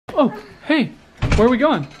Oh, hey, where are we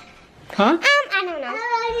going? Huh? I don't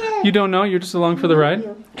know. You don't know? You're just along for the ride?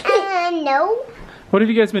 No. What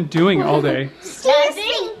have you guys been doing all day?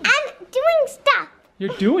 Seriously, I'm doing stuff.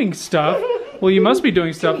 You're doing stuff? Well, you must be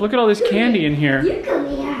doing stuff. Look at all this candy in here. You come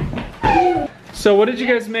here. So what did you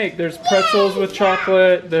guys make? There's pretzels with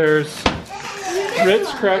chocolate. There's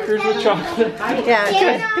Ritz crackers with chocolate.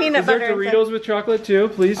 Yeah, peanut Is there butter. Doritos with chocolate too?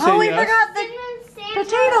 Please say Oh, we yes. forgot the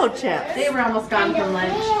potato chips. They were almost gone from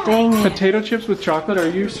lunch. Dang it. Potato chips with chocolate? Are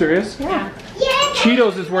you serious? Yeah.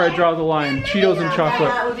 Cheetos is where I draw the line. Cheetos and chocolate.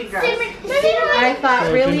 That would be gross. I thought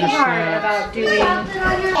So really ginger hard snaps. about doing.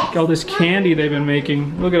 Look at all this candy they've been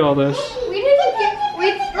making. Look at all this. We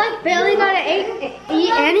like barely got to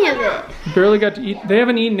eat any of it. Barely got to eat. They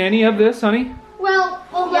haven't eaten any of this, honey? Well,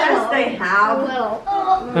 a little. Yes, they have. A little.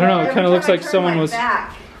 I don't know. It kind of looks like someone was.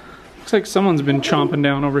 Back. Looks like someone's been chomping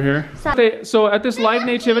down over here. So at this live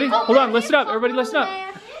nativity, hold on, listen up, everybody listen up.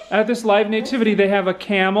 At this live nativity, they have a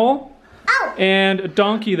camel and a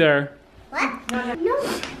donkey there. What?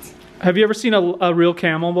 No. Have you ever seen a real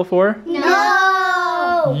camel before?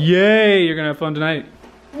 No. Yay, you're gonna have fun tonight.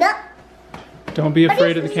 No. Don't be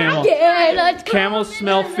afraid of the camel. Yeah, let's go. Camels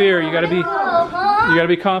smell fear. You gotta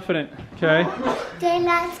be confident, okay?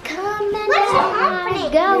 Daylight's coming.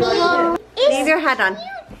 Let's go. Leave your hat on.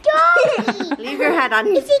 Doggy. Leave your hat on.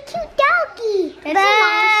 It's a cute doggy. It's a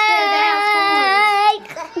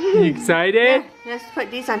monster. You excited? Let's put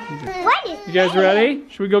these on. What is You guys ready?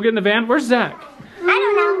 Should we go get in the van? Where's Zach? I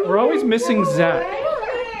don't know. We're always missing Zach.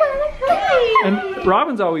 And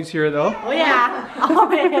Robin's always here though. Oh yeah,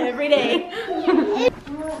 every day.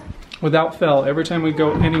 Without fail, every time we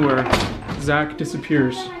go anywhere, Zach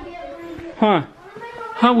disappears. Huh?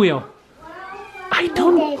 Huh, Will? I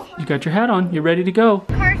don't. You got your hat on. You're ready to go.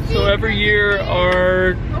 So every year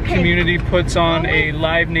our community puts on a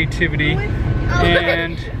live nativity,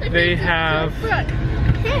 and they have a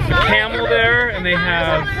camel there, and they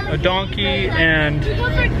have a donkey, and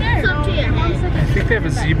I think they have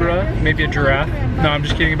a zebra, maybe a giraffe. No, I'm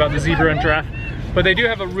just kidding about the zebra and giraffe. But they do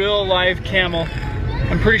have a real live camel.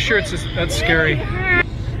 I'm pretty sure it's just, that's scary.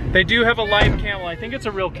 They do have a live camel. I think it's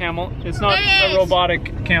a real camel. It's not a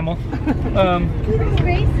robotic camel.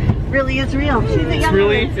 Really is real.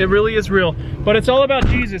 It really is real. But it's all about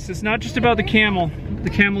Jesus. It's not just about the camel. The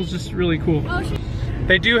camel's just really cool.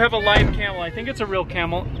 They do have a live camel. I think it's a real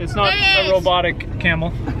camel. It's not a robotic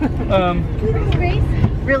camel.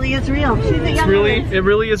 Really is real. It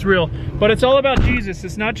really is real. But it's all about Jesus.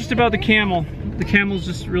 It's not just about the camel. The camel's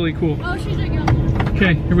just really cool.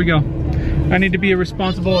 Okay, here we go. I need to be a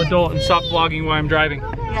responsible adult and stop vlogging while I'm driving.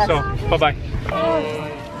 Yes. So, bye-bye.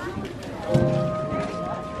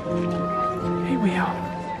 Hey, Will.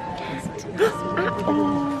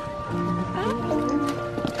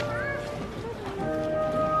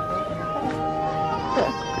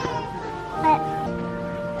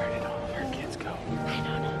 Where did all of our kids go?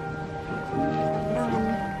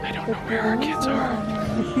 I don't know where our kids are.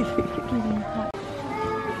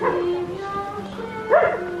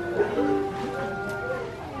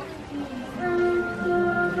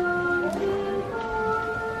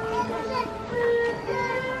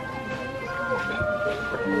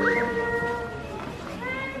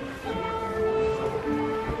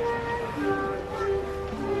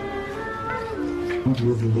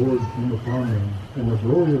 Of the Lord came upon them, and the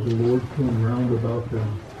glory of the Lord came round about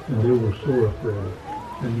them, and they were sore afraid.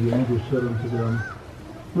 And the angel said unto them,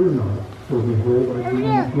 Fear not, for behold, I bring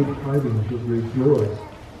you good tidings of great joy,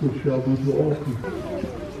 which shall be to all people.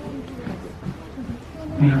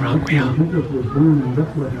 And Jesus was born in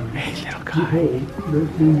Bethlehem. Hey, little Behold, there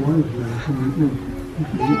came wise men from the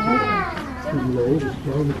east, and lo, the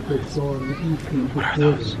star which they saw in the east came before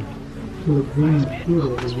them. So the queen stood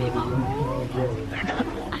over where the young child was.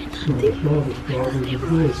 So they saw the star was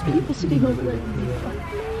rejoiced at the seeing of it.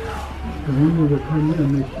 And when they were come in,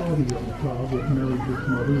 they saw the young child with Mary his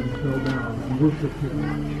mother, and fell down and worshipped him.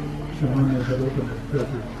 And when they had opened the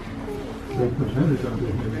treasure, they presented unto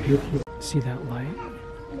him gifts of. See that light?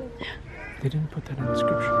 They didn't put that in the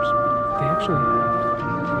scriptures. They actually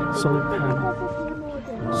have solar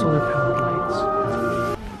powered lights.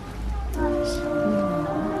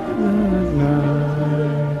 Good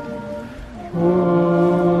night, holy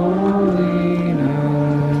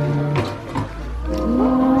night,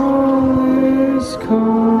 all is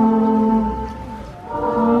calm,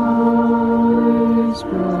 all is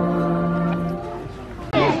bright.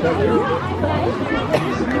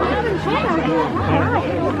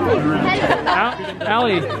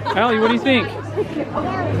 Allie, what do you think? He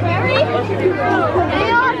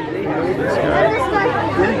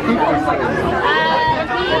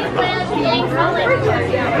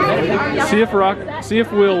was getting See if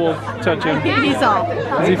Will will touch him. He's all.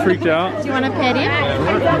 Is he freaked out? Do you want to pet him?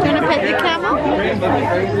 Do you want to pet the camel?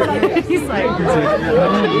 He's like, Oh,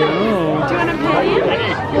 no. do you want to pet him?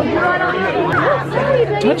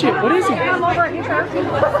 Touch it. What is it?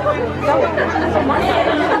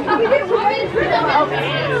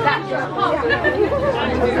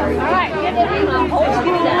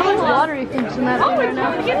 Water he thinks in that right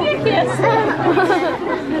now. Give me a kiss.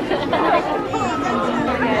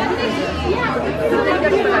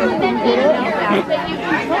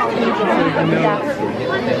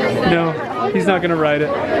 No, he's not gonna ride it.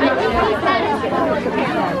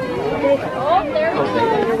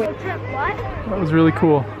 That was really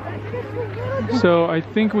cool. So I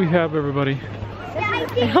think we have everybody.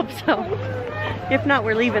 I hope so. If not,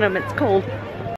 we're leaving them. It's cold.